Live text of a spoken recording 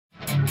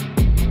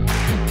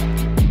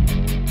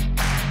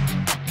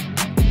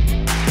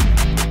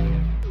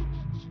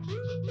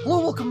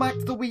back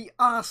to the We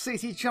Are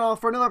City channel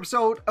for another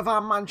episode of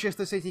our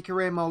Manchester City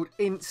career mode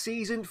in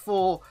Season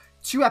 4.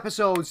 2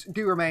 episodes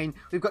do remain.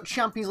 We've got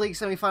Champions League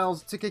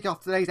semi-finals to kick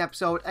off today's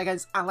episode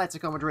against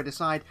Atletico Madrid, a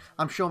side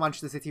I'm sure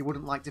Manchester City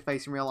wouldn't like to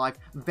face in real life.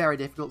 Very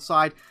difficult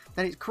side.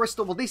 Then it's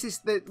Crystal. Well, this is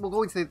we're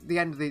going to the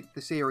end of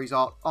the series,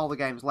 or all the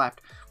games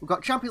left. We've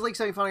got Champions League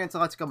semi-final against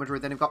Atletico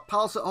Madrid. Then we've got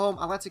Palace at home,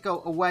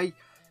 Atletico away,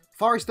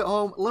 Forest at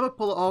home,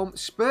 Liverpool at home,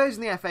 Spurs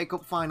in the FA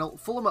Cup final,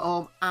 Fulham at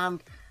home,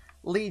 and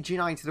Leeds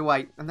United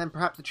away, and then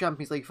perhaps the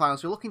Champions League final.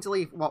 So we're looking to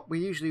leave what we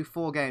usually do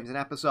 4 games an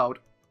episode.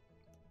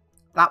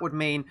 That would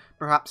mean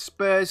perhaps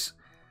Spurs,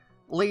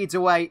 Leeds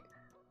away,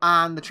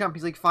 and the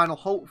Champions League final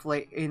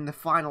hopefully in the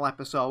final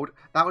episode.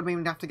 That would mean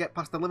we'd have to get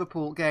past the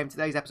Liverpool game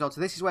today's episode.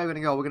 So this is where we're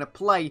going to go. We're going to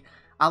play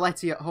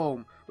Atleti at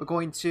home. We're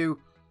going to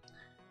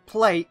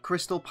play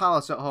Crystal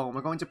Palace at home.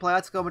 We're going to play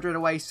Atletico Madrid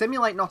away,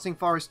 simulate Nottingham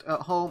Forest at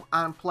home,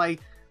 and play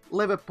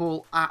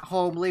Liverpool at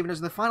home, leaving us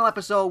in the final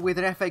episode with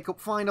an FA Cup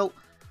final,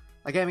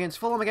 a game against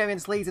Fulham, a game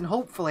against Leeds, and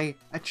hopefully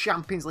a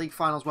Champions League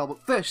final as well.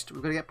 But first,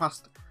 we're going to get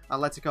past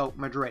Atletico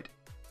Madrid.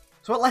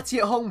 So Atleti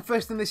at home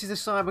first, and this is the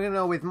side we're going to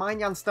know with.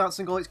 Maignan starts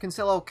and goal. It's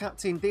Cancelo,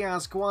 captain,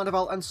 DIAS,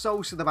 Guardiola, and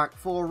Sosa the back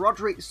 4.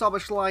 Rodri,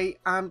 Szoboszlai,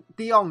 and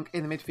De Jong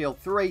in the midfield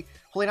 3.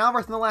 Julian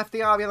Alvarez on the left,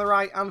 Diaby on the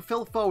right, and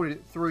Phil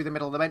Foden through the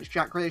middle of the bench.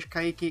 Jack Grealish,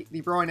 Kaiki,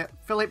 De Bruyne,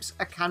 Phillips,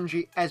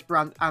 Akanji,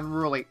 Esbrand, and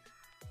Rulli.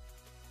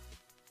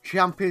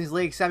 Champions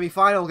League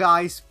semi-final,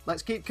 guys.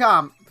 Let's keep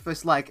calm.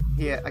 First leg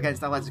here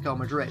against Atletico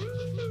Madrid.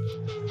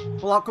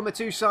 Well, out come the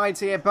two sides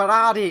here.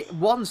 Berardi,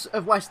 once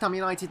of West Ham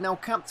United, now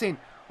captain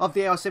of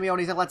DIAS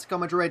Simeone's Atletico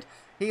Madrid.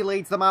 He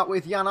leads them out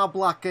with Jan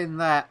Oblak in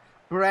there.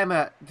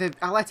 Bremer, the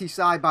Atleti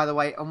side, by the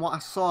way, and what I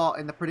saw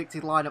in the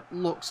predicted lineup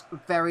looks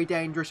very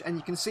dangerous, and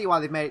you can see why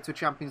they've made it to a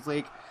Champions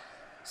League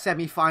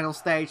semi-final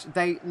stage.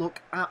 They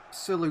look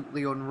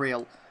absolutely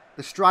unreal.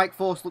 The strike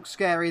force looks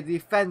scary, the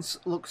defence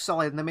looks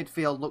solid, and the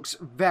midfield looks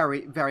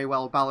very, very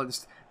well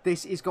balanced.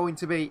 This is going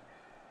to be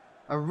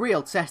a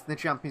real test in the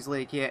Champions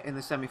League here in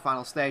the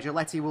semi-final stage.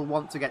 Atleti will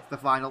want to get to the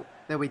final.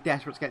 They'll be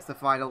desperate to get to the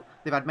final.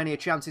 They've had many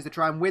chances to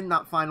try and win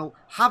that final.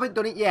 Haven't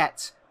done it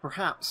yet.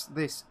 Perhaps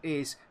this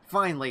is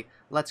finally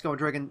Atletico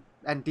Madrid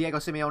and Diego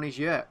Simeone's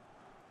year.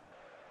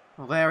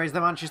 Well, there is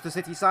the Manchester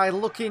City side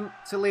looking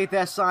to lead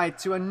their side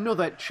to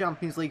another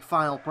Champions League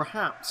final.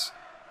 Perhaps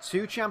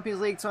 2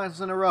 Champions League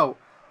titles in a row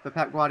for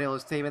Pep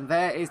Guardiola's team. And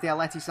there is the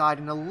Atleti side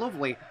in a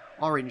lovely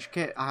orange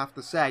kit, I have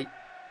to say.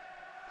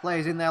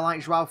 Players in there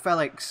like Joao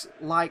Felix,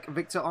 like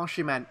Victor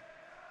Osimhen.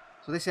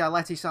 So this is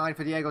Atleti side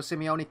for Diego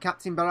Simeone.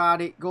 Captain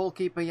Berardi,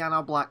 goalkeeper Jan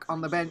Oblak. On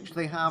the bench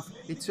they have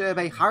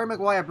Iturbe, Harry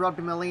Maguire,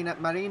 Brodby Molina,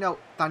 Marino,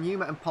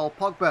 Danjuma and Paul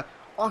Pogba.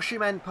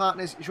 Osimhen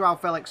partners Joao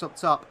Felix up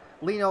top.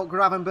 Lino,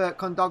 Gravenberch,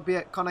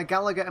 Kondogbia, Conor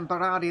Gallagher and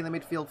Berardi in the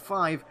midfield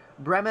 5.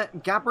 Bremer,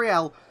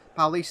 Gabriel,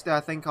 Paulista I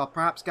think, or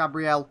perhaps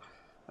Gabriel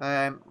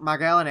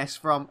Magallanes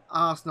from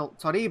Arsenal.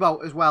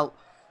 Todibo as well.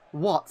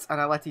 What an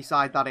Atleti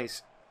side that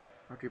is.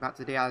 Rodri back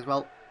to Diaz as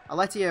well.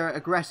 Atleti are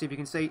aggressive, you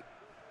can see.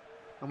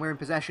 And we're in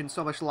possession.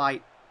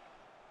 Szoboszlai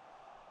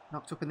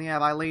knocked up in the air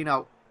by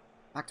Lino.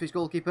 Back to his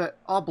goalkeeper,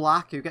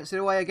 Oblak, who gets it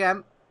away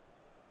again.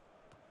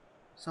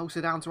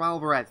 Sosa down to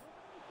Alvarez.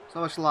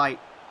 Szoboszlai.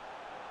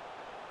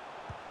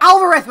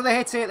 Alvarez with a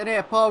hit here at the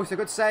near post. A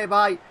good save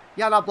by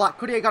Jan Oblak.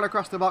 Could he have gone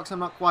across the box? I'm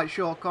not quite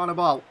sure. Corner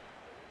ball.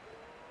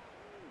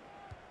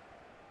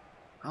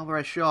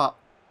 Alvarez short.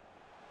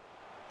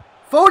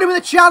 Foden with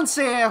a chance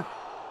here.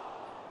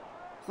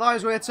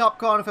 Flies with a top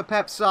corner for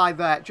Pep's side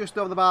there. Just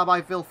over the bar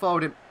by Phil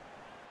Foden.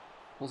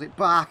 Pulls it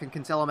back and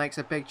Cancelo makes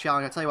a big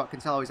challenge. I tell you what,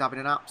 Cancelo is having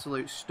an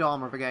absolute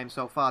stormer of a game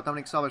so far.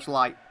 Dominic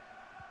Szoboszlai.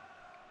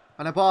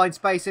 And a ball in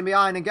space in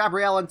behind. And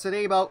Gabriel and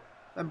Todibo.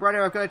 And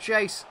Brenner have got a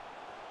chase.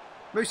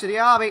 Moussa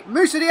Diaby.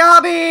 Moussa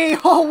Diaby!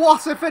 Oh,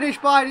 what a finish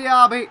by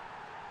Diaby.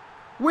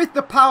 With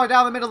the power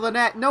down the middle of the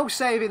net. No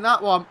saving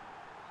that one.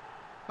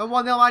 And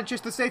 1-0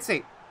 Manchester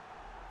City.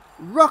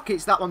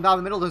 Rockets that one down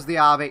the middle, does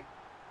Diaby.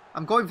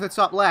 I'm going for the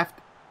top left.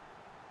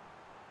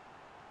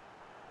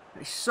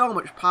 There's so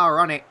much power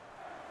on it.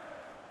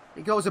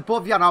 It goes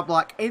above Jan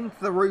Oblak into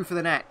the roof of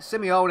the net.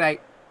 Simeone,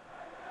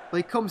 well,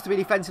 he comes to be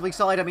defensively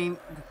solid. I mean,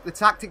 the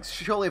tactics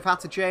surely have had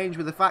to change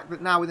with the fact that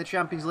now in the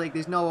Champions League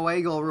there's no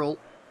away goal rule.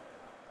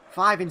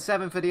 5 in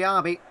 7 for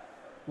Diaby.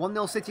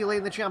 1-0 City lead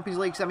in the Champions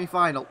League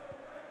semi-final.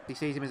 He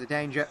sees him as a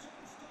danger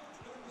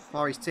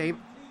for his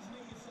team.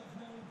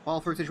 Ball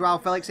through to Joao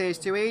Felix. Here's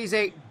too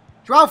easy.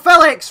 Joao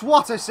Felix!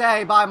 What a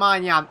save by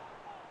Maignan.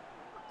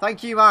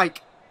 Thank you,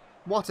 Mike.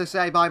 What a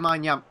save by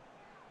Maignan.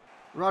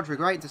 Rodri,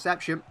 great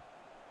interception.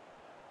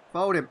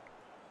 Foden.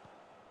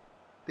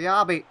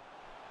 Diaby.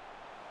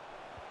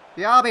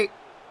 Diaby.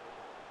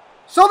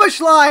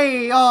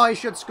 Szoboszlai! Oh, he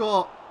should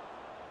score.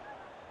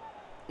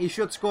 He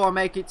should score and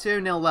make it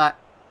 2-0 there.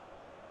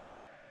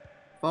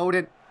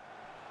 Foden.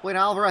 Playing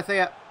Alvarez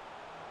here.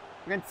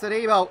 Against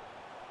Todibo.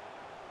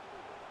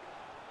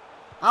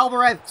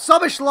 Alvarez.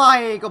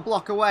 Szoboszlai! Good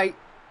block away.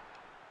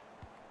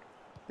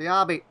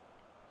 Diaby.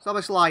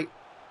 Szoboszlai.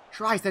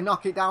 Tries to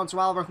knock it down to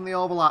Alvarez from the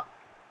overlap.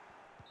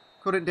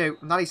 Couldn't do.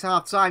 And that is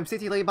half time.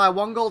 City lead by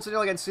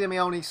 1-0 against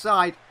Simeone's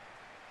side.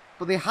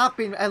 But they have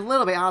been a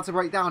little bit hard to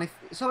break down. If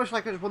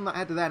Soboslai could have won that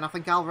header then, I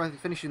think Alvarez is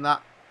finishing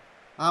that.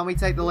 And we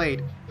take the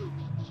lead.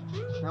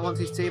 Now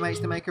wants his teammates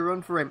to make a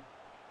run for him.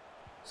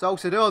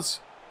 Sosa does.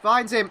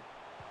 Finds him.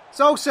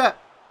 Sosa.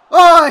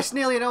 Oh, it's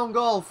nearly an own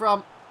goal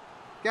from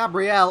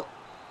Gabriel.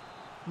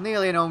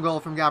 Nearly an own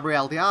goal from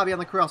Gabriel. Diaby on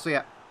the cross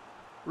here.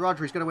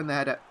 Rodri's going to win the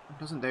header.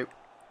 Doesn't do.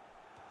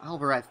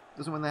 Alvarez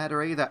doesn't win the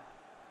header either.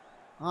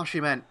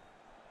 Osimhen.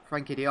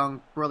 Frankie de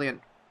Jong.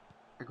 Brilliant.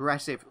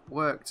 Aggressive.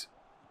 Worked.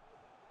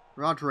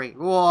 Rodri.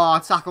 Whoa,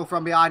 tackle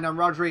from behind on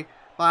Rodri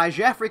by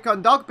Jeffrey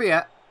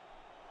Kondogbia.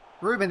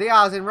 Ruben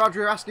Diaz and Rodri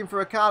are asking for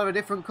a card of a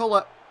different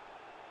colour.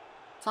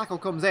 Tackle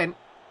comes in.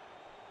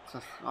 So,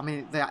 I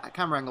mean, the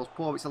camera angle's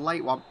poor, but it's a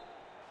late one.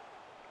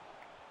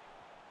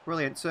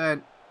 Brilliant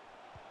turn.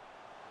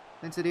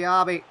 Into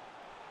Diaby.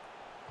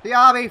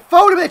 Diaby,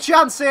 Foden with a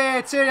chance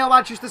here. 2-0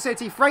 Manchester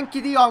City.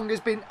 Frankie de Jong has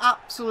been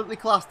absolutely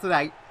class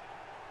today.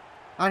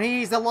 And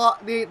he's the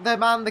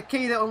man, the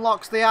key that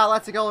unlocks the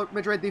Atletico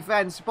Madrid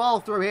defence.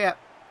 Ball through here.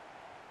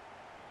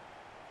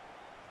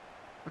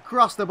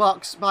 Across the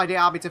box by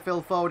Diaby to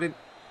Phil Foden.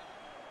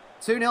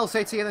 2-0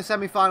 City in the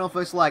semi-final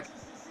first leg.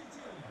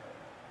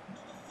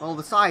 Well,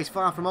 the tie is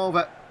far from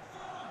over.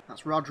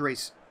 That's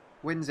Rodri's.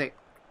 Wins it.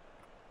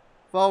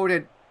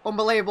 Foden.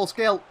 Unbelievable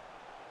skill.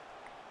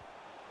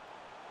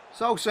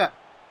 Sosa.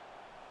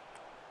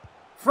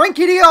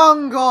 Frankie de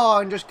Jong. Oh,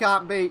 and just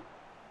can't beat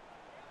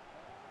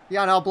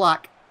Jan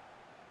Oblak.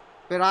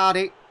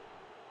 Berardi.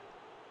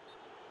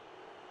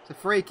 It's a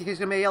free kick. It's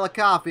going to be a yellow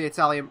card for the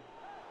Italian.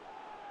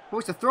 Oh,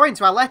 it's a throw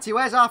into Atleti.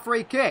 Where's our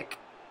free kick?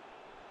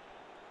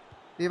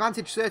 The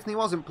advantage certainly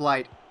wasn't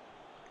played.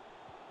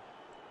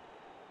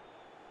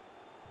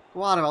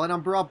 Guardiola in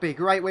on Brobby.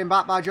 Great win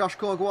back by Josh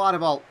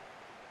Guardiola.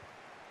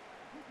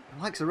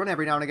 He likes a run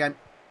every now and again.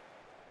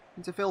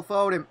 Into Phil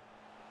Foden.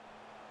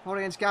 Foden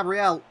against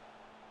Gabriel.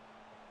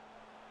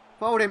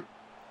 Foden.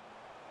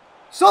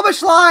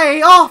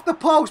 Soboslai off the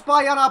post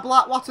by Jan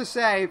Oblak. What a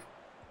save.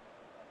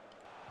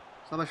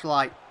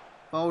 Soboslai.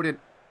 Foden.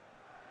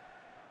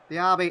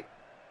 Diaby.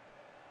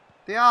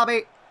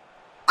 Diaby.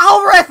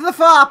 Alvarez to the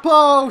far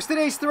post. It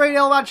is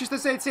 3-0 Manchester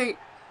City.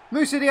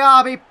 Moussa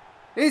Diaby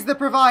is the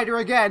provider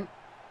again.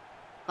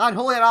 And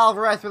Julian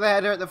Alvarez with a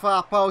header at the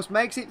far post.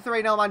 Makes it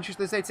 3-0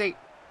 Manchester City.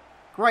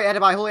 Great header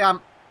by Julian.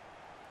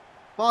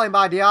 Ball in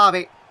by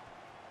Diaby.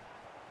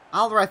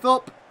 Alvarez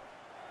up.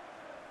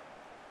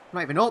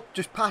 Not even up.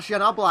 Just past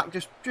Jan Oblak.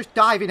 Just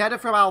diving header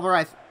from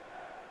Alvarez.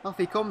 Off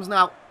he comes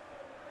now.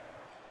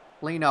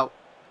 Lino.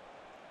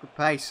 Good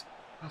pace.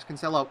 That's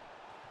Cancelo.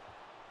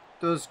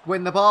 Does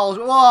win the balls.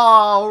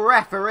 Whoa,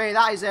 referee.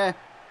 That is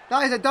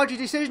a dodgy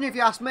decision if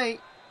you ask me.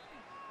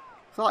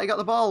 Thought he got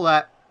the ball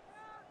there.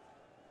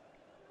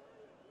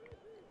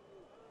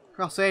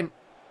 Cross in.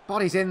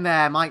 Body's in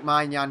there. Mike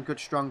Maignan. Good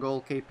strong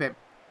goalkeeping.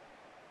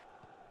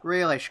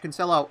 Grealish.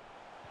 Cancelo.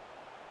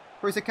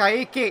 Through to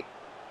Kaiki.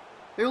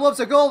 Who loves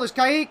a goal? There's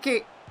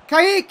Kaiki.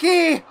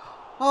 Kaiki!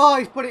 Oh,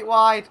 he's put it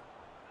wide.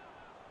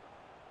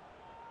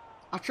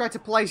 I tried to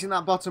place in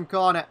that bottom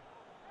corner.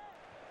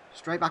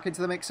 Straight back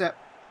into the mix-up.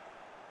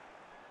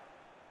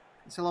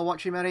 Cancelo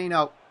watching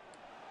Merino.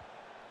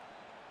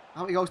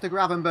 Out he goes to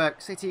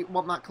Gravenberg. City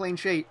want that clean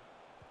sheet.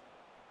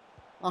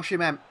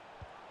 Osimhen.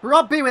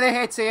 Brobby with a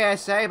hit here.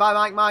 Saved by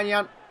Mike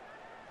Maignan.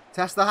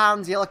 Test the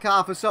hands. Yellow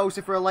card for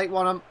Sosa for a late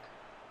one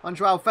on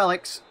Joao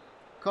Felix.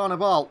 Corner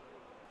ball.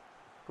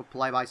 Good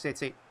play by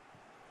City.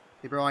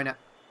 De Bruyne.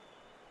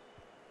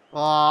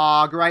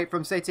 Oh, great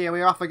from City. And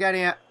we're off again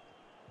here.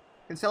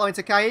 Cancelo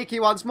into Kaiki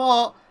once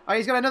more. And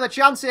he's got another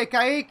chance here.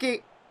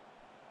 Kaiki.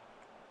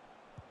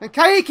 And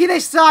Kaiki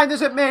this time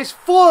doesn't miss.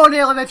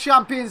 4-0 in the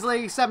Champions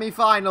League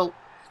semi-final.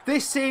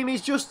 This team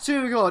is just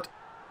too good.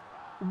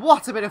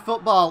 What a bit of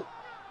football.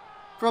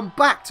 From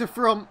back to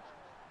front.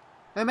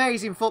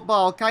 Amazing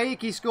football.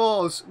 Kaiki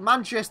scores.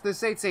 Manchester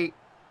City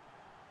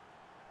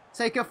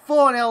take a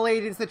 4-0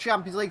 lead into the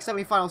Champions League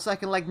semi-final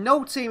second leg.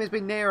 No team has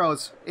been near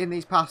us in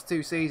these past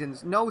two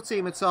seasons. No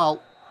team at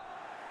all.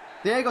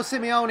 Diego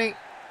Simeone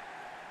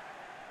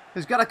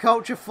has got to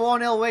coach a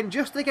 4-0 win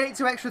just to get it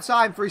to extra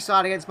time for his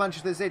side against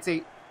Manchester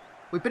City.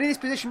 We've been in this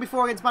position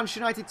before against Manchester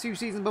United 2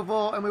 seasons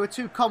before, and we were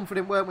too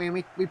confident, weren't we?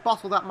 And we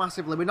bottled that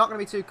massively. We're not going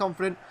to be too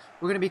confident.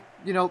 We're going to be,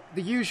 you know,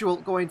 the usual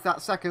going into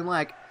that second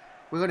leg.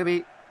 We're going to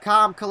be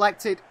calm,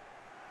 collected.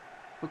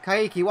 But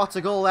Kaiki, what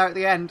a goal there at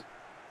the end.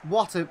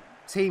 What a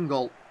team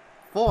goal.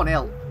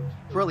 4-0.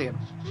 Brilliant.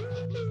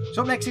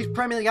 So up next is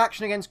Premier League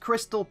action against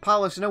Crystal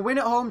Palace. And a win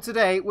at home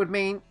today would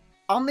mean,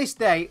 on this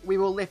day, we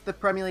will lift the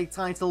Premier League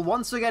title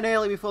once again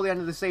early before the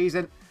end of the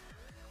season.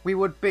 We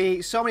would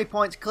be so many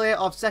points clear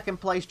of second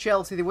place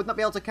Chelsea. They would not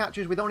be able to catch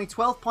us with only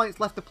 12 points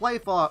left to play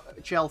for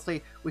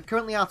Chelsea. We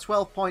currently are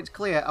 12 points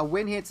clear. A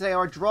win here today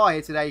or a draw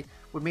here today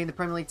would mean the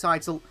Premier League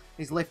title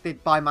is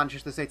lifted by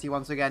Manchester City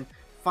once again.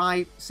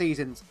 5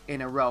 seasons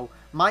in a row.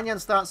 Maignan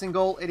starts in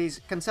goal. It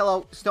is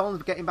Cancelo,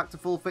 Stones getting back to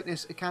full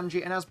fitness,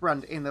 Akanji and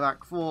Asbrand in the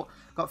back 4.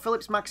 Got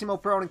Phillips, Maximo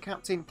Perron and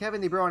captain,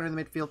 Kevin De Bruyne in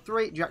the midfield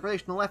 3, Jack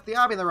Grealish on the left,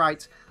 Diaby on the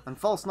right, and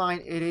false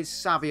 9, it is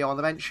Savio on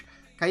the bench.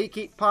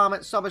 Kaiki, Palmer,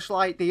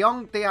 Soboslai, De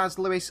Jong, Diaz,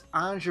 Lewis,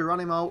 and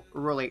Geronimo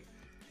Rulli.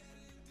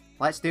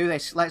 Let's do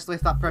this. Let's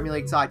lift that Premier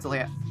League title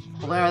here.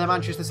 Well, there are the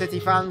Manchester City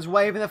fans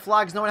waving the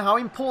flags, knowing how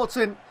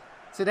important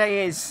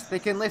today is. They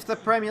can lift the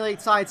Premier League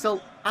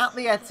title at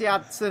the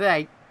Etihad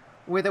today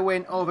with a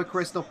win over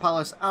Crystal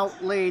Palace.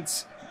 Out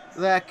leads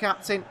their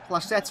captain,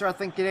 Placetta, I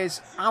think it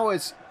is,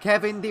 ours,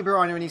 Kevin De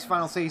Bruyne in his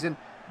final season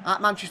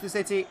at Manchester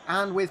City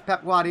and with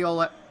Pep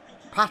Guardiola.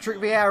 Patrick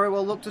Vieira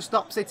will look to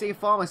stop City, a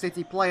former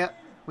City player,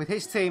 with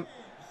his team,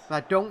 but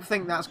I don't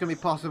think that's going to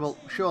be possible.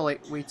 Surely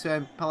we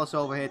turn Palace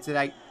over here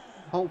today.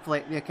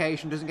 Hopefully the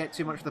occasion doesn't get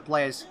too much for the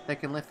players. They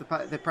can lift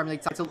the Premier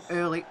League title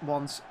early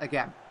once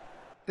again.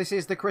 This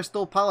is the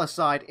Crystal Palace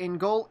side. In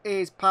goal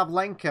is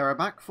Pavlenka, a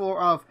back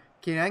four of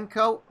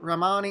Kinenko,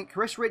 Ramani,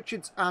 Chris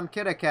Richards and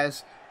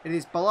Kirakes. It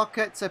is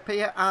Baloka,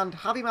 Tapia and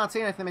Javi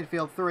Martinez in the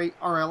midfield three,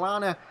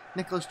 Orellana,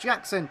 Nicholas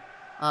Jackson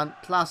and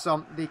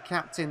Plasson, the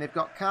captain. They've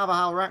got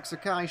Carvajal,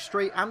 Raxakai,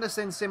 Street,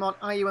 Anderson, Simon,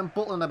 Ayew and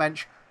Butler on the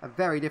bench. A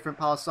very different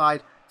Palace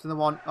side to the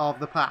one of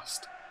the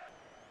past.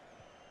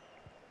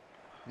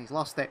 He's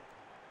lost it.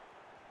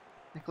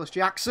 Nicholas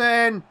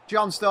Jackson.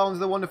 John Stones,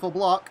 the wonderful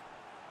block.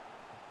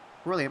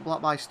 Brilliant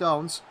block by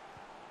Stones.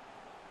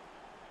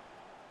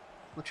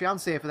 Good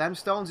chance here for them.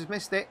 Stones has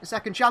missed it. A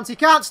second chance. He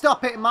can't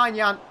stop it.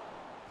 Maignan.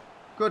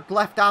 Good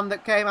left hand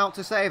that came out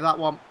to save that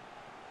one.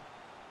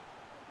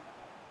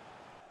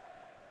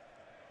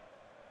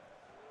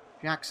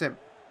 Jackson.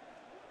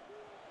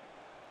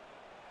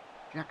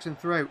 Jackson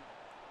through.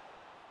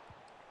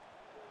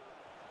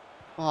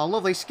 Oh,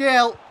 lovely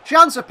skill.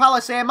 Chance of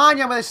Palace here.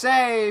 Maignan with a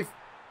save.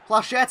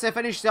 Placetta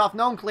finishes off.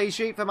 Non-clean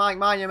sheet for Mike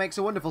Maignan. Makes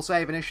a wonderful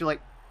save initially.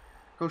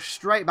 Goes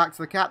straight back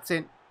to the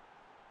captain.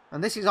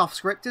 And this is off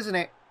script, isn't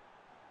it?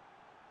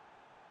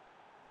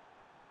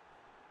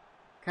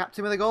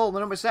 Captain with a goal, the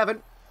number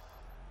 7.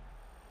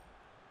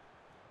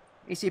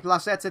 Issy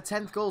Placetta,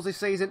 10th goals this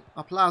season.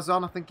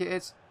 Plazon, I think it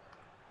is.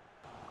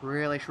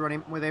 Grealish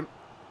running with him.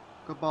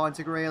 Good ball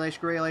into Grealish.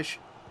 Grealish.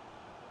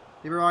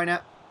 De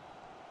Bruyne.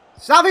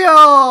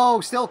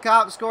 Savio! Still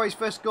can't score his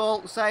first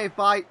goal. Saved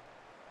by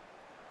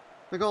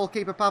the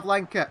goalkeeper,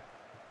 Pavlenka.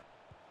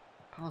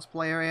 Palace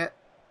player here.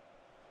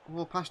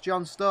 We'll pass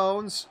John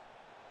Stones.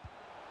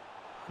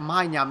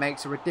 Maignan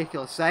makes a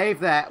ridiculous save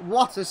there.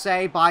 What a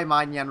save by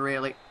Maignan,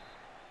 really.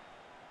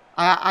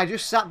 I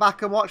just sat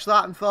back and watched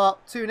that and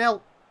thought,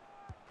 2-0.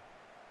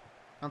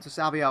 On to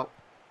Savio.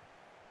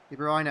 De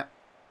Bruyne.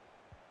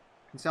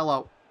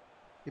 Cancelo.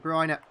 De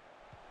Bruyne.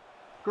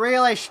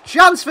 Grealish.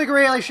 Chance for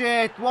Grealish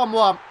here.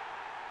 1-1.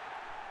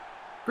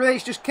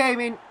 Grealish just came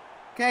in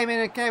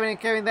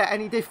there.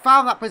 And he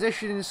found that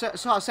position in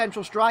sort of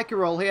central striker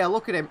role here.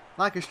 Look at him.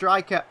 Like a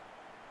striker.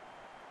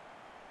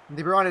 And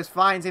De Bruyne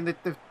finds him.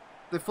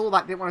 The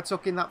fullback didn't want to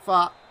tuck in that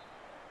far.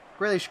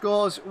 Grealish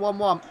scores.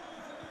 1-1.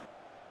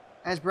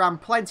 Esbram.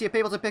 Plenty of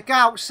people to pick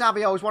out.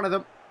 Savio is one of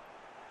them.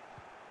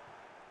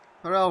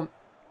 Perron.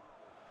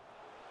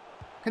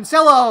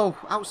 Cancelo.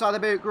 Outside the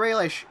boot.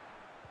 Grealish.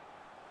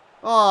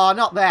 Oh,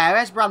 not there.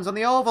 Esbram's on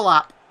the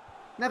overlap.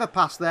 Never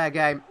passed their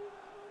game.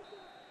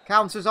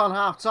 Counters on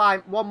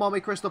half-time. 1-1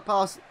 with Crystal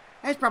Palace.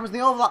 Esbram was in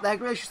the overlap there.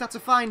 Grealish just had to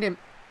find him.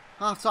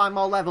 Half-time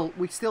more level.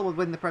 We still would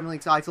win the Premier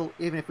League title,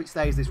 even if it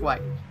stays this way.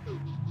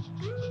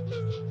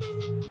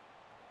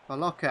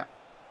 Baloka.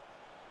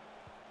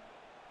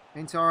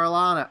 Into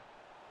Orellana.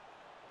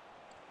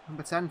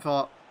 Number 10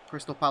 for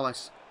Crystal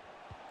Palace.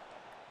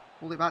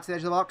 Pulled it back to the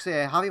edge of the box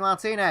here. Javi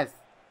Martinez.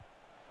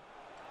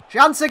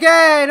 Chance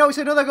again! Oh, it's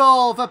another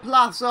goal for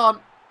Plasson,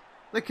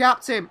 the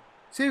captain.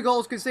 2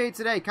 goals conceded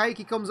today.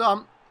 Kaiki comes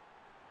on.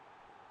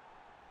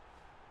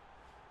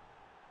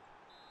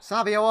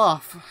 Savio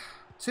off.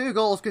 2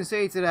 goals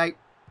conceded today.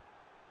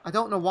 I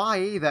don't know why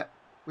either.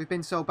 We've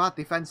been so bad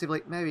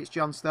defensively. Maybe it's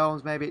John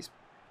Stones. Maybe it's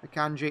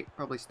Akanji.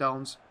 Probably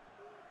Stones.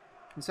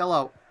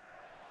 Cancelo.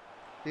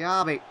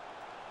 Diaby.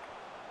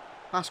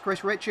 Past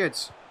Chris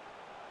Richards.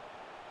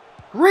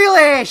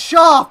 Grealish!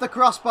 Off the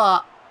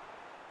crossbar.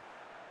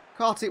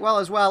 Caught it well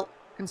as well.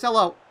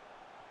 Cancelo.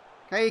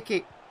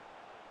 Kaiki.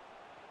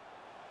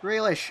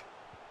 Grealish.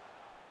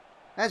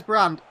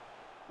 Esbrand.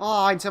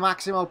 Oh, into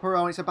Maximo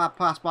Perron. It's a bad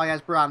pass by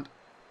Esbrand.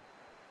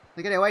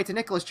 They get it away to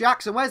Nicholas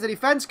Jackson. Where's the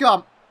defence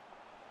gone?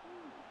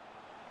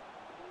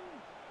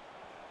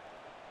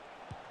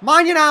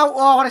 Maignan out.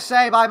 Oh, what a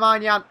save by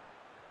Maignan.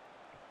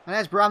 And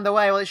Esbrand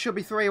away. Well, it should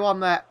be 3-1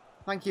 there.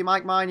 Thank you,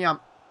 Mike Maignan.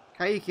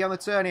 Kaiki on the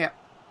turn here.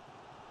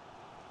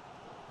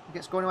 He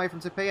gets going away from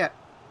Tapia.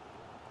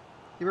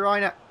 De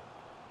Bruyne.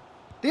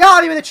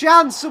 Diaby with a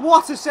chance.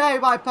 What a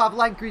save by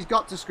Pavlenka. He's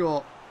got to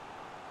score.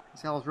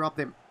 Cancell's robbed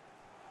him.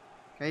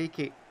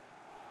 Kaiki.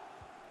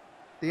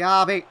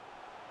 Diaby.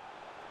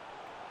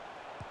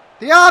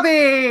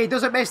 Diaby!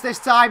 Doesn't miss this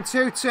time.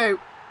 2-2.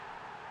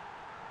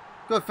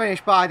 Good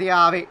finish by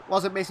Diaby.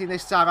 Wasn't missing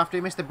this time after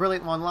he missed a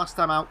brilliant one last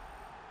time out.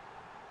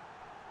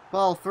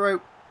 Ball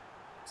through.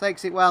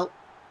 Takes it well.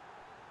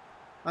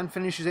 And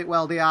finishes it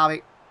well,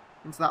 Diaby.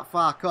 Into that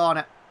far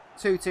corner.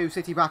 2-2,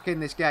 City back in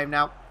this game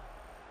now.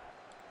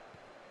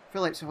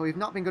 Phillips, we've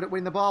not been good at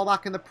winning the ball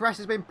back, and the press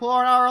has been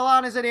poor.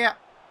 Orellana's in here.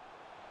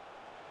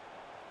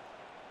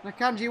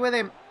 Nakanji with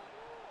him.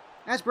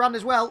 Esbrand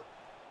as well.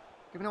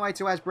 Giving away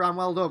to Esbrand.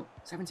 Well done.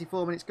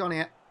 74 minutes gone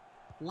here.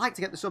 Like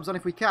to get the subs on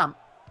if we can.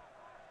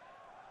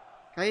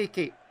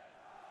 Kaiki.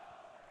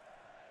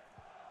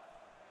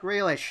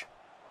 Grealish.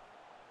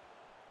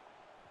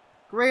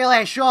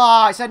 Grealish.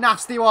 Oh, it's a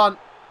nasty one.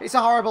 It's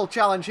a horrible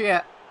challenge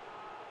here.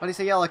 But it's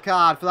a yellow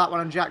card for that one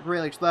on Jack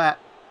Grealish there.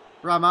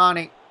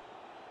 Ramani.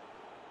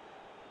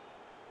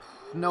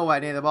 Nowhere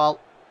near the ball.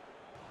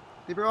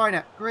 De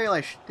Bruyne.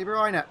 Grealish. De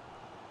Bruyne.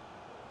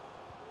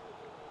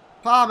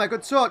 Palmer.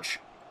 Good touch.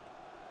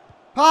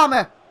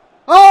 Palmer.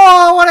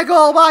 Oh, what a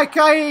goal by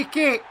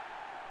Kaiki.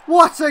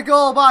 What a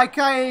goal by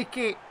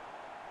Kaiki.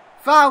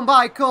 Found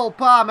by Cole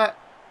Palmer.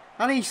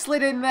 And he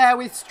slid in there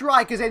with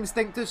striker's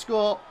instinct to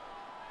score.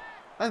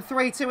 And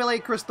 3-2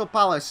 elite Crystal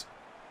Palace.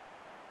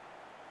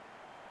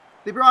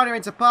 De Bruyne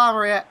into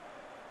Palmer here.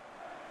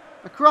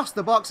 Across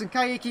the box and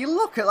Kaiki.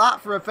 Look at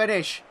that for a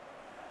finish.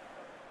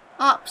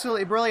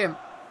 Absolutely brilliant.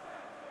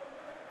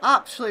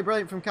 Absolutely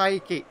brilliant from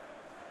Kaiki.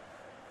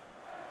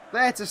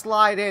 There to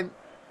slide in.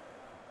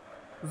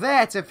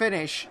 There to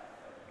finish.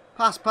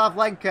 Past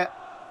Pavlenka.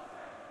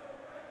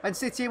 And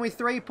City in with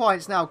 3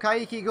 points now.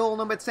 Kaiki goal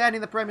number 10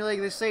 in the Premier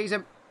League this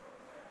season.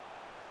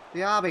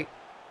 Diaby.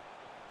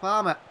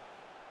 Palmer.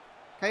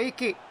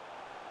 Kaiki.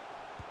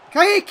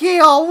 Kaiki!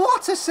 Oh,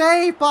 what a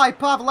save by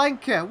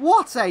Pavlenka.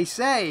 What a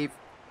save.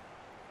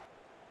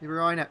 De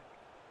Bruyne.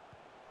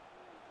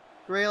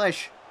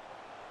 Grealish.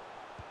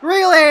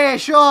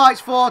 Grealish! Oh,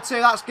 it's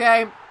 4-2. That's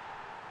game.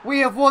 We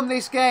have won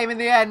this game in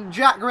the end.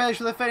 Jack Grealish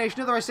for the finish.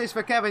 Another assist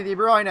for Kevin De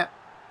Bruyne.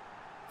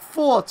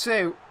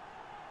 4-2.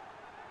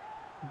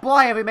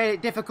 Boy, have we made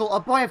it difficult.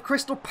 Or boy, have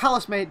Crystal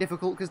Palace made it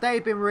difficult, because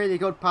they've been really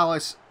good,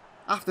 Palace.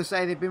 I have to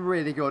say, they've been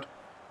really good.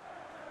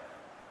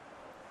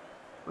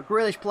 But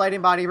Grealish played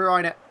in by De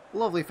Bruyne.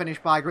 Lovely finish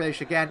by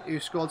Grealish again, who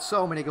scored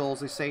so many goals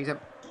this season.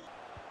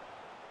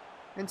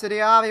 Into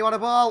Diaby, what a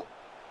ball.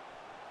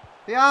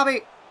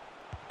 Diaby.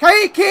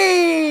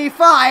 Kaiki!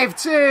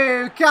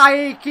 5-2.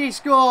 Kaiki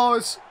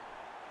scores.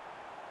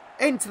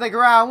 Into the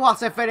ground.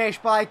 What a finish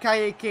by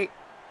Kaiki.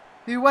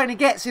 Who, when he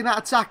gets in that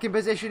attacking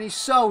position, is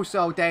so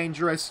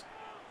dangerous.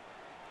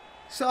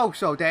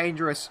 So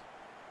dangerous.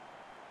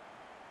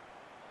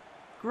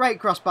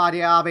 Great cross by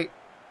Diaby.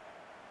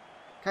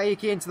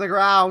 Kaiki into the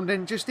ground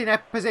and just in a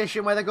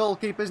position where the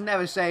goalkeeper's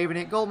never saving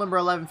it. Goal number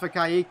 11 for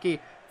Kaiki.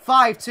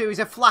 5-2 is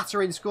a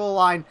flattering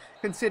scoreline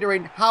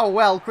considering how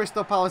well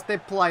Crystal Palace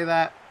did play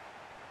there.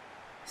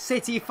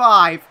 City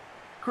 5,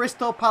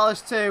 Crystal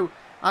Palace 2.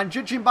 And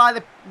judging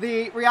by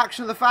the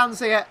reaction of the fans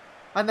here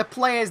and the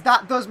players,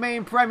 that does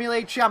mean Premier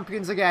League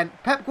champions again.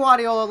 Pep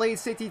Guardiola leads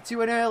City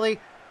to an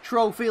early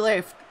trophy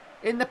lift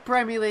in the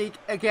Premier League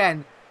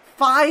again.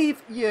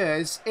 5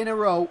 years in a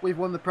row we've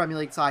won the Premier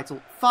League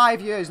title.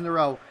 5 years in a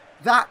row.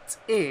 That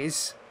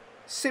is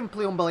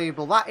simply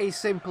unbelievable. That is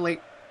simply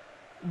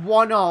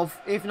one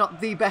of, if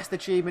not the best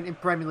achievement in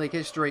Premier League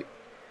history.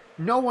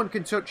 No one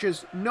can touch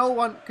us. No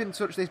one can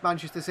touch this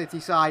Manchester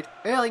City side.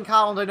 Erling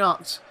Haaland or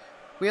not.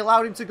 We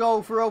allowed him to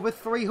go for over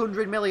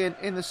 300 million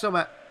in the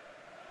summer.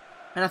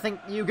 And I think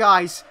you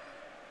guys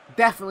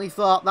definitely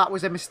thought that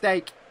was a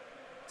mistake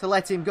to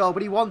let him go.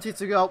 But he wanted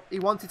to go. He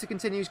wanted to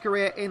continue his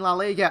career in La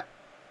Liga.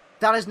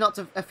 That has not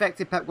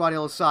affected Pep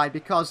Guardiola's side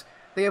because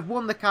they have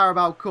won the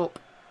Carabao Cup.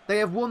 They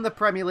have won the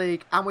Premier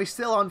League and we're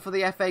still on for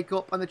the FA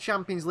Cup and the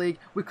Champions League.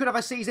 We could have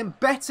a season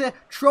better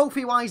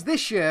trophy-wise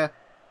this year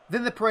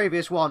than the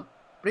previous one.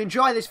 But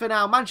enjoy this for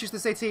now. Manchester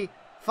City,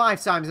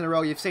 5 times in a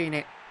row you've seen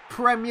it.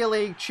 Premier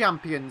League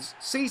champions.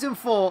 Season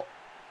 4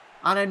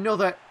 and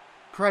another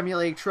Premier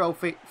League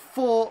trophy.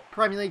 4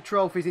 Premier League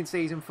trophies in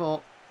Season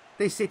 4.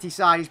 This City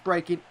side is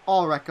breaking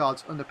all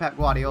records under Pep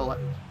Guardiola.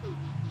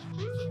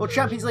 Well,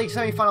 Champions League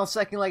semi-final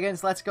second leg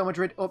against Atletico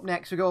Madrid up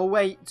next. We go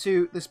away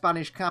to the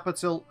Spanish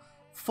capital.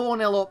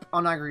 4-0 up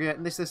on aggregate,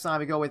 and this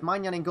time we go with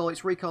Maignan in goal.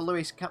 It's Rico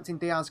Lewis, Captain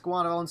Diaz,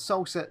 Guardiola and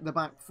Sosa the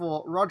back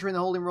four. Roger in the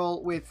holding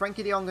role with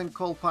Frankie de Jong and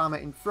Cole Palmer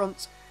in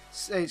front.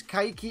 It's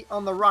Kaiki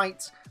on the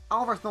right,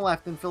 Alvarez on the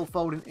left and Phil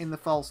Foden in the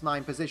false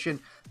 9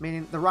 position,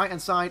 meaning the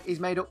right-hand side is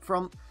made up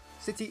from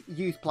City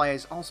youth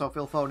players, also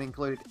Phil Foden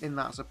included in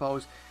that, I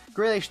suppose.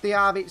 Grealish,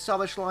 Diaby,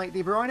 Szoboszlai,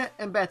 De Bruyne,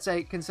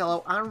 Mbete,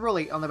 Cancelo and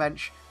Rulli on the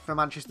bench for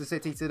Manchester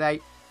City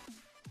today.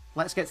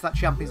 Let's get to that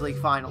Champions League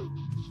final.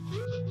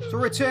 So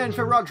return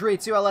for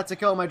Rodri to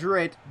Atletico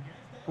Madrid.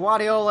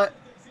 Guardiola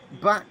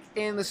back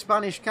in the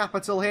Spanish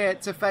capital here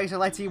to face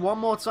Atleti one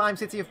more time.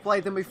 City have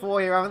played them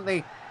before here, haven't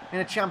they? In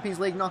a Champions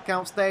League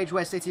knockout stage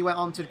where City went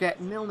on to get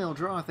 0-0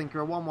 draw, I think,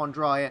 or a 1-1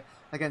 draw here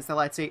against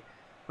Atleti.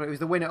 But it was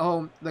the win at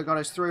home that got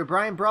us through.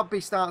 Brian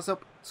Brobby starts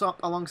up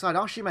top alongside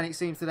Osimhen, it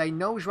seems, today.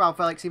 No Joao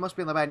Felix, he must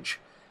be on the bench.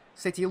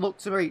 City look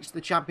to reach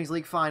the Champions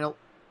League final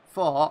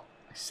for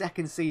a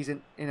 2nd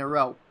season in a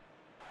row.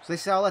 So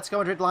this is our Atletico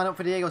Madrid lineup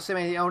for Diego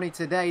Simeone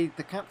today.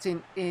 The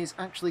captain is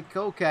actually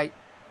Koke.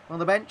 On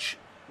the bench,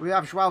 we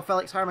have Joao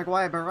Felix, Harry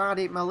Maguire,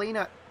 Berardi,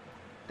 Molina,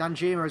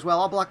 Danjuma as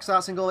well. Oblak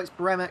starts in goal. It's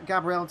Bremer,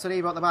 Gabriel and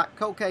Todibo at the back.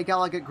 Koke,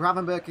 Gallagher,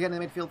 Gravenberg again in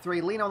the midfield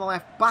 3. Lino on the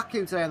left,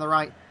 Baku today on the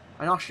right.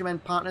 And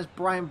Osimhen partners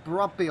Brian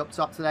Brobby up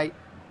top today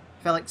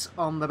Felix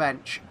on the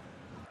bench.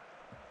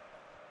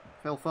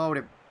 Phil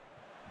Foden.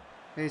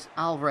 Here's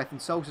Alvarez,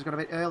 and Sosa's got a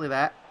bit early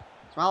there.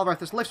 So Alvarez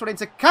just lifts one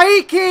into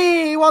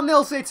Kaiki!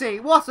 1-0 City.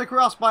 What a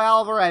cross by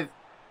Alvarez.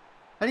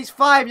 And it's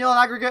 5-0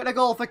 aggregate and a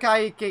goal for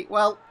Kaiki.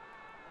 Well,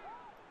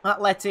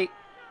 Atleti,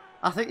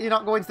 I think you're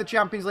not going to the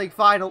Champions League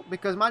final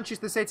because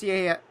Manchester City are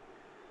here.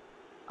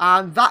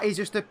 And that is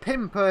just a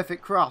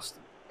pin-perfect cross.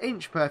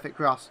 Inch-perfect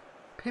cross.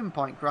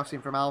 Pinpoint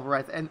crossing from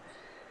Alvarez. And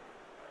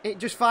it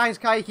just finds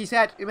Kaiki's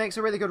head. It makes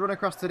a really good run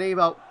across to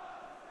Debo.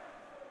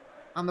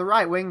 And the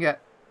right winger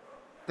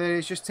that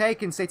has just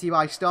taken City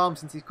by storm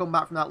since he's come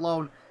back from that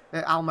loan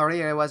at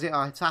Almeria, was it?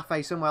 Or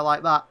Tafe, somewhere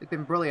like that. It's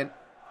been brilliant.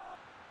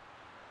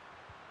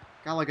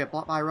 Gallagher,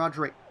 blocked by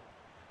Rodri.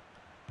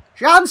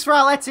 Chance for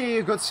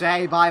Atleti. Good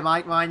save by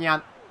Mike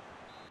Maignan.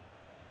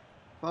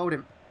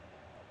 Foden.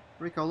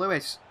 Rico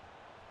Lewis.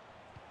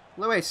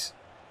 Lewis.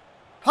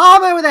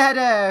 Palmer with a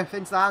header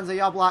into the hands of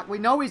Oblak. We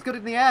know he's good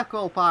in the air,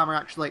 Cole Palmer,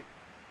 actually.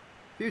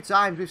 A few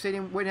times we've seen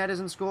him win headers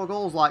and score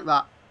goals like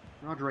that.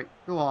 Rodri.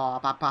 Oh,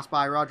 bad pass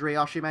by Rodri.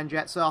 Osimhen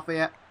jets off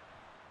here.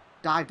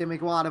 Dived in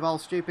Miguel the ball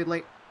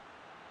stupidly.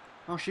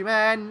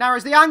 Osimhen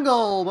narrows the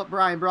angle, but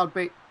Brian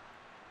Broadby.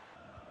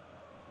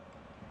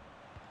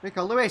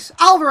 Rico Lewis.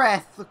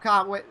 Alvarez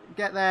can't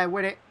get there,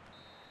 win it.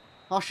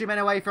 Osimhen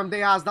away from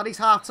Diaz. That is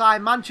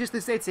half-time.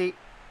 Manchester City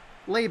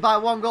lead by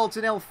 1-0.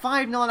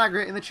 5-0 in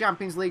aggregate in the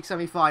Champions League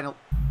semi-final.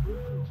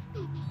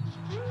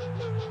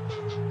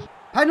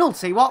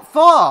 Penalty? What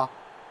for?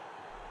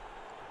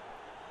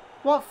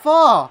 What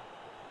for?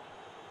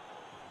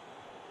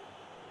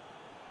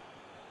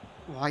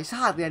 Oh, it's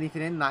hardly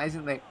anything in that,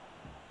 isn't there?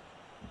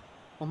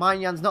 Well,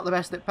 Maignan not the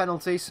best at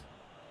penalties.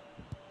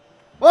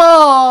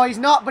 Oh, he's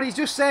not, but he's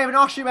just saving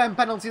Osimhen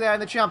penalty there in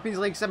the Champions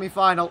League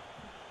semi-final.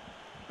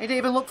 He didn't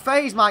even look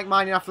phased, Mike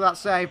Maignan, after that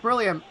save.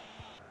 Brilliant.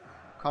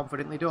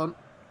 Confidently done.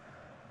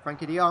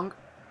 Frankie de Jong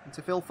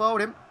into Phil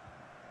Foden,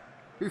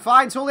 who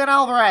finds Julian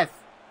Alvarez.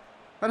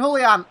 And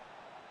Julian.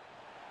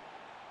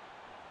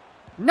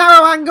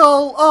 Narrow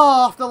angle.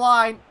 Oh, off the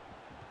line.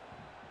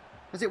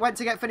 As it went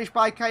to get finished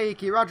by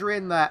Kaiki. Rodri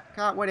in there.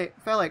 Can't win it.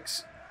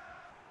 Felix.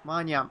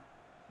 Maignan.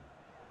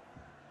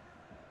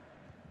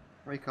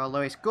 Rico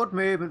Lewis. Good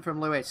movement from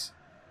Lewis.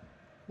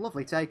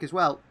 Lovely take as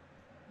well.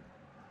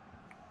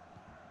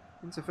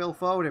 Into Phil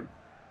Foden.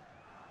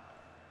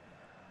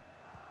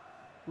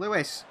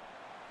 Lewis.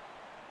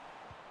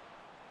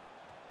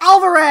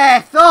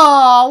 Alvarez!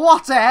 Oh,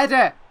 what a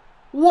header!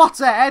 What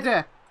a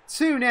header!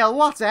 2-0.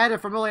 What a header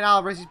from Julian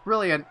Alvarez. He's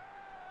brilliant.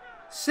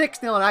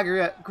 6-0 in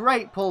aggregate.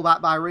 Great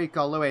pullback by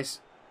Rico Lewis.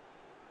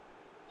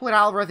 Julian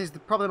Alvarez is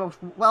probably the most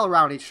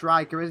well-rounded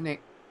striker, isn't he?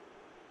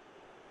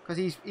 Because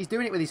he's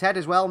doing it with his head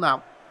as well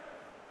now.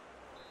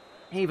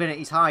 Even at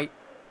his height.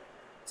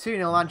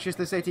 2-0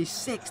 Manchester City.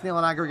 6-0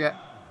 in aggregate.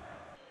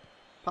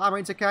 Palmer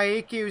into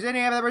Kaiki, who's in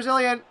here for the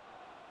Brazilian.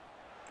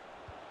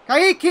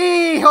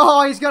 Kaiki!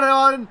 Oh, he's got it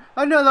on.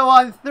 Another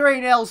one.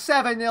 3-0.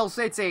 7-0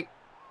 City.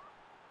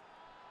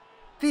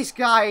 This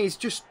guy is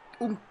just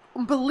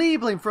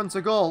unbelievable in front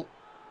of goal.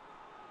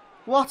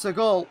 What a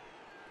goal.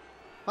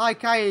 By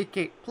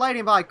Kaiki. Played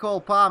in by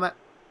Cole Palmer.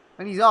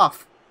 And he's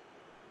off.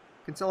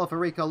 Cancelo for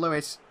Rico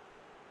Lewis.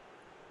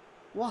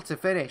 What a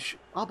finish.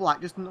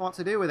 Oblak just didn't know what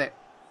to do with it.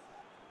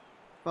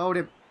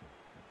 Foden.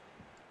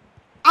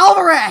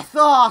 Alvarez!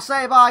 Oh,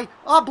 saved by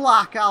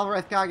Oblak.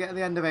 Alvarez can't get to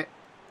the end of it.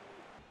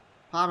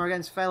 Palmer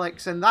against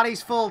Felix, and that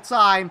is full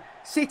time.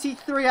 City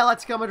 3,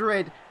 Atletico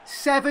Madrid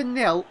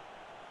 7-0.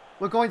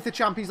 We're going to the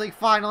Champions League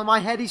final, and my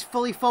head is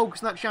fully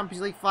focused on that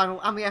Champions League final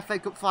and the FA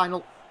Cup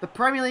final. The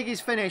Premier League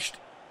is finished,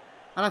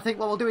 and I think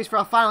what we'll do is for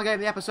our final game of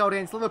the episode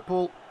against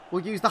Liverpool,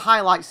 we'll use the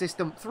highlight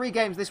system. 3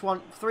 games this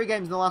one, 3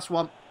 games in the last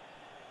one,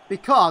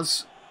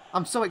 because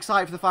I'm so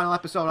excited for the final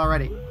episode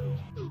already.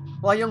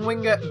 Well, young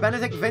winger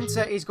Benedikt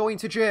Winter is going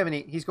to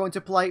Germany. He's going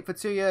to play for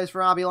 2 years for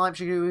RB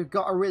Leipzig, who we've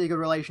got a really good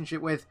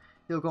relationship with.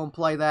 He'll go and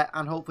play there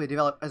and hopefully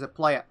develop as a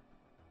player.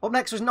 Up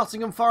next was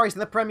Nottingham Forest in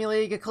the Premier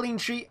League. A clean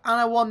sheet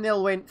and a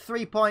 1-0 win.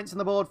 3 points on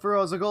the board for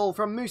us. A goal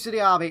from Moussa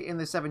Diaby in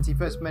the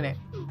 71st minute.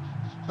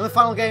 And the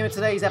final game of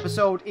today's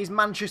episode is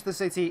Manchester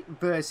City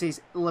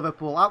versus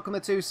Liverpool. Outcome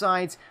of the two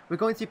sides. We're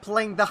going to be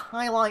playing the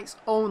highlights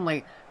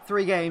only.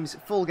 3 games,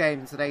 full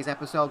games in today's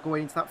episode.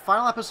 Going into that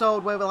final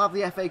episode where we'll have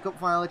the FA Cup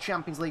final, the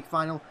Champions League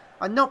final,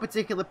 and no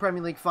particular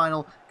Premier League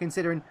final,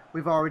 considering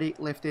we've already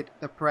lifted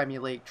the Premier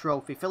League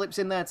trophy. Phillips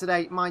in there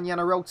today. Maignan,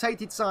 a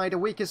rotated side, a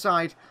weaker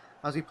side,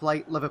 as we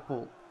play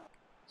Liverpool.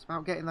 It's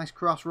about getting this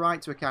cross right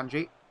to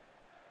Akanji.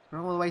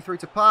 All the way through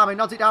to Palmer.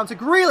 Nods it down to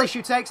Grealish,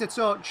 who takes a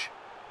touch.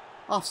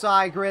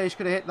 Offside. Grealish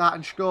could have hit that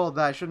and scored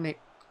there, shouldn't he?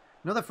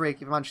 Another free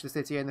kick for Manchester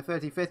City in the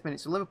 35th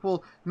minute. So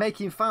Liverpool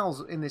making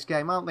fouls in this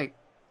game, aren't they?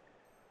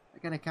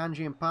 Again,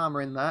 Akanji and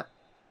Palmer in there.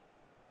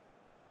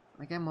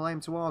 Again, we'll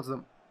aim towards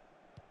them.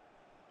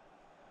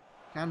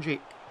 Kanji.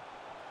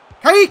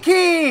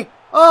 Kaiki!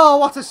 Oh,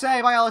 what a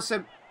save by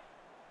Alisson.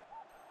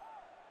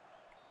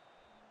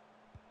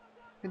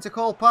 Into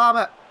Cole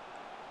Palmer.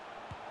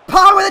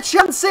 Palmer with a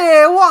chance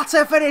here. What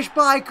a finish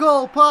by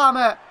Cole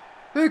Palmer,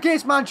 who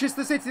gives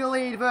Manchester City the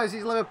lead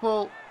versus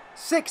Liverpool.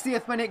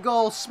 60th minute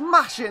goal,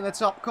 smash it in the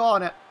top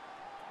corner.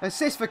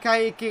 Assist for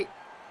Kaiki,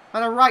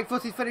 and a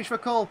right-footed finish for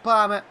Cole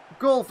Palmer.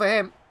 Goal for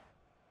him.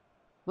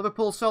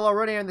 Liverpool solo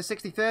run here in the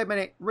 63rd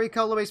minute.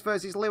 Rico Lewis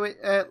versus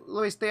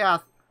Luis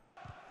Diaz.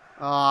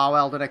 Oh,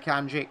 well done,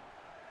 Akanji.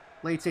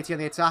 Lead City on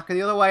the attack, and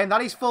the other way, and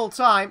that is full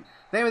time.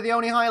 They were the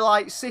only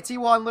highlights. City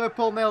 1,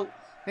 Liverpool 0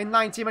 in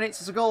 90 minutes.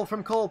 It's a goal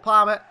from Cole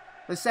Palmer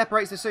that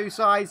separates the two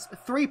sides.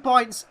 3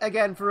 points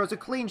again for us. A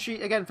clean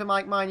sheet again for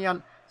Mike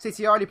Maignan.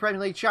 City already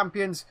Premier League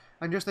champions,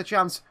 and just a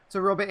chance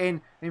to rub it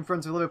in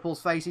front of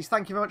Liverpool's faces.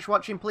 Thank you very much for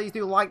watching. Please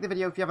do like the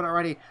video if you haven't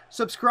already.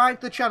 Subscribe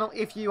to the channel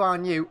if you are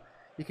new.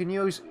 You can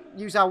use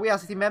our We Are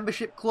City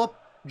membership club.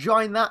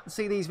 Join that and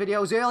see these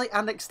videos early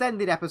and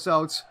extended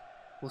episodes.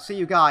 We'll see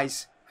you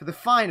guys for the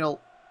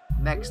final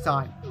next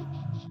time.